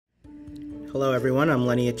Hello everyone, I'm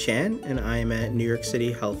Leonard Achan, and I am at New York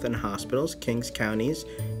City Health and Hospitals, Kings County's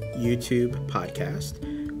YouTube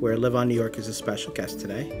podcast, where Live on New York is a special guest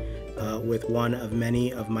today with one of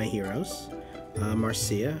many of my heroes,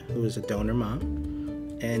 Marcia, who is a donor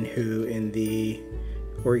mom, and who in the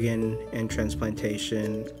organ and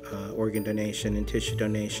transplantation, organ donation and tissue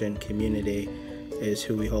donation community is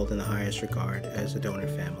who we hold in the highest regard as a donor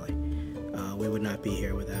family. We would not be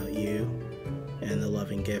here without you and the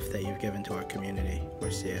loving gift that you've given to our community,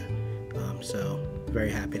 Marcia. So very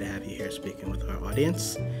happy to have you here speaking with our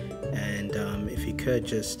audience. And if you could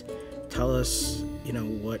just tell us,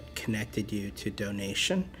 what connected you to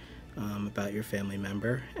donation, about your family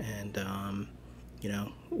member, and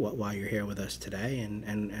why you're here with us today,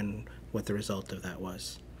 and what the result of that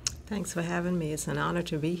was. Thanks for having me. It's an honor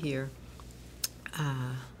to be here.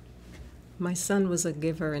 My son was a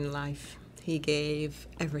giver in life. He gave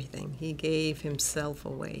everything. He gave himself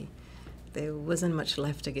away. There wasn't much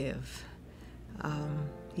left to give.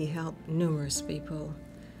 He helped numerous people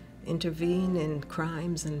intervene in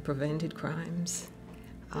crimes and prevented crimes.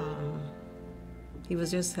 He was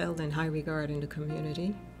just held in high regard in the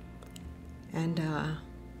community. And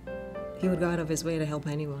he would go out of his way to help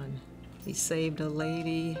anyone. He saved a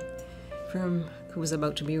lady who was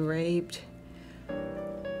about to be raped.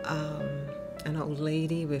 An old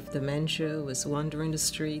lady with dementia was wandering the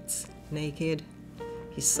streets naked.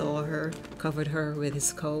 He saw her, covered her with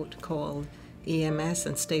his coat, called EMS,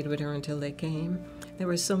 and stayed with her until they came. There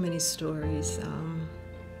were so many stories.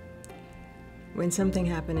 When something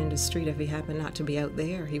happened in the street, if he happened not to be out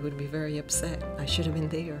there, he would be very upset. I should have been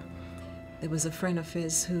there. There was a friend of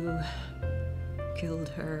his who killed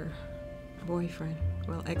her boyfriend,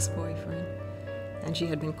 ex-boyfriend, and she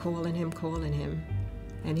had been calling him,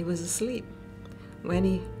 and he was asleep. When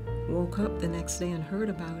he woke up the next day and heard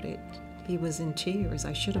about it, he was in tears.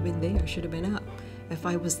 I should have been there, I should have been up. If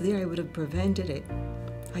I was there, I would have prevented it.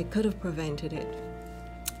 I could have prevented it.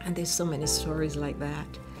 And there's so many stories like that.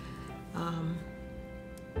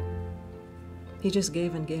 He just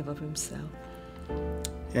gave and gave of himself.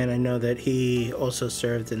 And I know that he also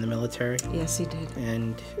served in the military. Yes, he did.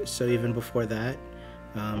 And so even before that,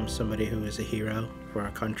 somebody who is a hero for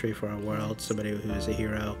our country, for our world, somebody who is a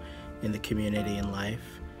hero in the community and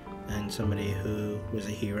life, and somebody who was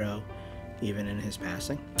a hero even in his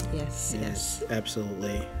passing. Yes, yes.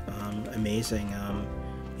 Absolutely amazing.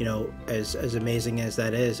 As amazing as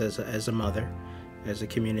that is, as a mother, as a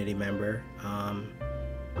community member,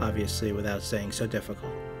 obviously without saying so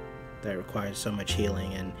difficult. That requires so much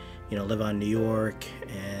healing. And Live on New York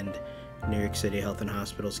and New York City Health and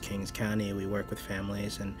Hospitals, Kings County, we work with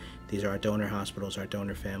families, and these are our donor hospitals, our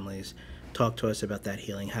donor families. Talk to us about that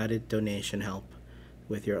healing. How did donation help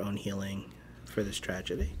with your own healing for this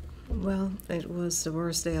tragedy? Well, it was the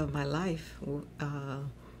worst day of my life,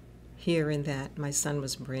 hearing that my son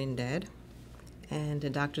was brain dead, and the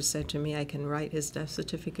doctor said to me, I can write his death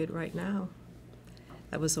certificate right now.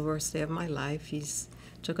 That was the worst day of my life. He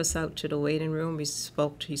took us out to the waiting room. He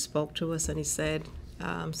spoke to us, and he said,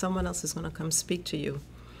 someone else is going to come speak to you.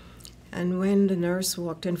 And when the nurse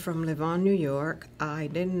walked in from LiveOnNY, New York, I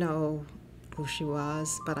didn't know who she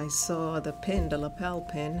was, but I saw the pin, the lapel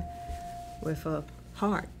pin, with a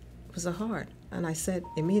heart. It was a heart. And I said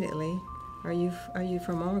immediately, are you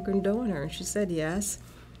from organ donor? And she said yes.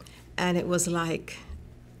 And it was like,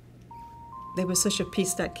 there was such a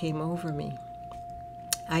peace that came over me.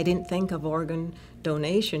 I didn't think of organ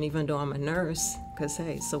donation, even though I'm a nurse, because,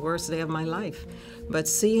 hey, it's the worst day of my life. But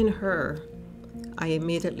seeing her, I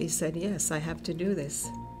immediately said, yes, I have to do this.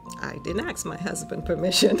 I didn't ask my husband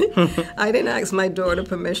permission. I didn't ask my daughter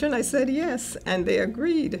permission. I said yes, and they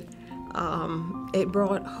agreed. It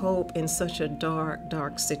brought hope in such a dark,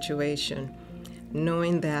 dark situation,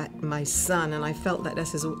 knowing that my son, and I felt that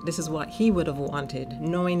this is what he would have wanted,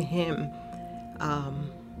 knowing him.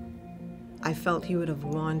 I felt he would have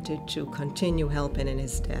wanted to continue helping in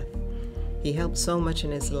his death. He helped so much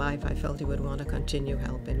in his life, I felt he would want to continue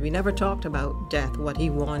helping. We never talked about death, what he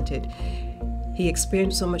wanted. He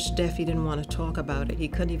experienced so much death, he didn't want to talk about it. He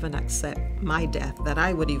couldn't even accept my death, that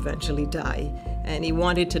I would eventually die. And he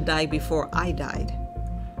wanted to die before I died.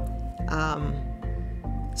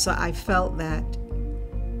 So I felt that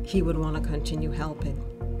he would want to continue helping.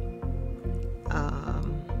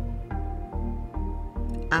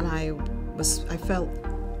 And I felt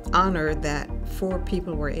honored that 4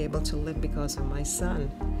 people were able to live because of my son.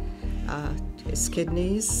 His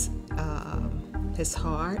kidneys, his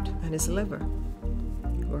heart, and his liver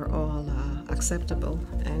were all acceptable,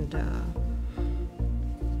 and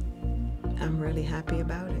I'm really happy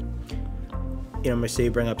about it. Marcia,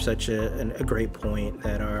 you bring up such a great point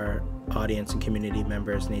that our audience and community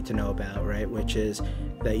members need to know about, right? Which is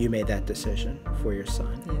that you made that decision for your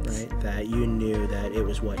son, Yes. right? That you knew that it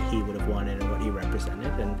was what he would have wanted and what he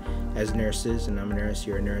represented. And as nurses, and I'm a nurse,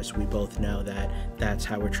 you're a nurse, we both know that that's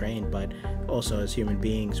how we're trained. But also as human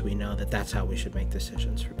beings, we know that that's how we should make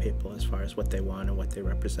decisions for people as far as what they want and what they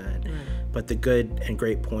represent. Right. But the good and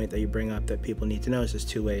great point that you bring up that people need to know is there's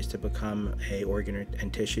two ways to become a organ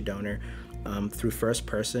and tissue donor. Through first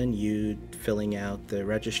person, you filling out the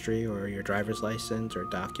registry or your driver's license or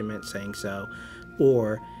document saying so,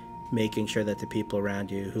 or making sure that the people around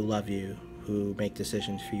you who love you, who make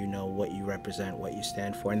decisions for you, know what you represent, what you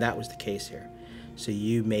stand for. And that was the case here. So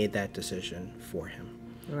you made that decision for him.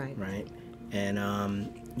 Right. Right? And,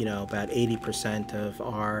 about 80% of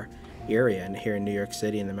our area, and here in New York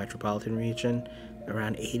City in the metropolitan region,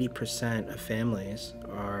 around 80% of families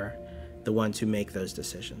are the ones who make those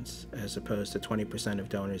decisions, as opposed to 20% of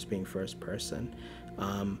donors being first person.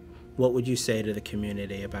 What would you say to the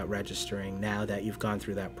community about registering now that you've gone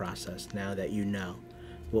through that process, now that you know?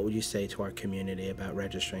 What would you say to our community about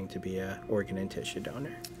registering to be an organ and tissue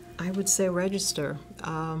donor? I would say register.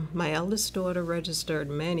 My eldest daughter registered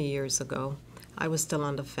many years ago. I was still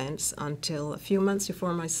on the fence until a few months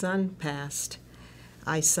before my son passed.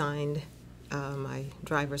 I signed my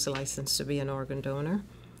driver's license to be an organ donor.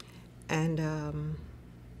 And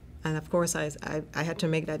of course, I had to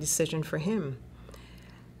make that decision for him.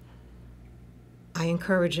 I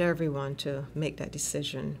encourage everyone to make that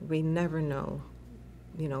decision. We never know,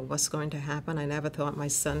 what's going to happen. I never thought my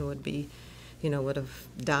son would be, would have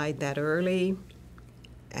died that early.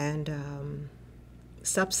 And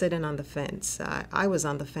stop sitting on the fence. I was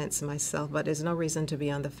on the fence myself, but there's no reason to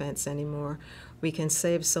be on the fence anymore. We can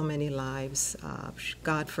save so many lives.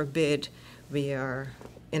 God forbid we are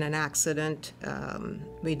in an accident,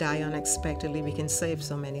 we die unexpectedly, we can save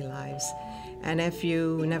so many lives. And if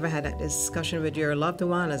you never had that discussion with your loved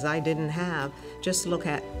one, as I didn't have, just look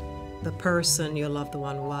at the person your loved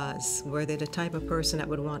one was. Were they the type of person that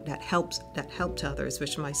would want that helped others,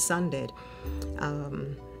 which my son did.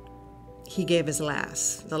 He gave the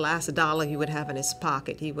last dollar he would have in his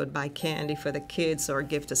pocket. He would buy candy for the kids or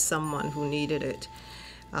give to someone who needed it.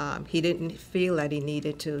 He didn't feel that he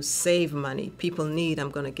needed to save money. People need,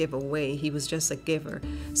 I'm going to give away. He was just a giver.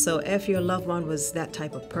 So if your loved one was that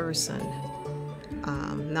type of person,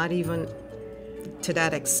 not even to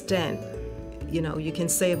that extent, you can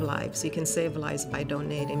save lives. You can save lives by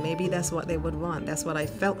donating. Maybe that's what they would want. That's what I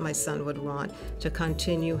felt my son would want, to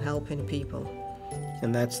continue helping people.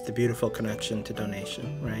 And that's the beautiful connection to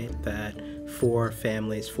donation, right? That for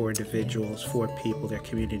families, for individuals, for people, their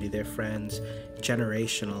community, their friends,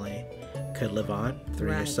 generationally could live on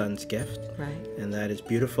through your son's gift. Right. And that is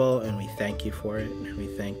beautiful, and we thank you for it, and we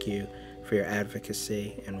thank you for your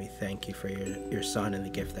advocacy, and we thank you for your son and the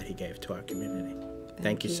gift that he gave to our community.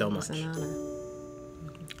 Thank you so much. It was an honor.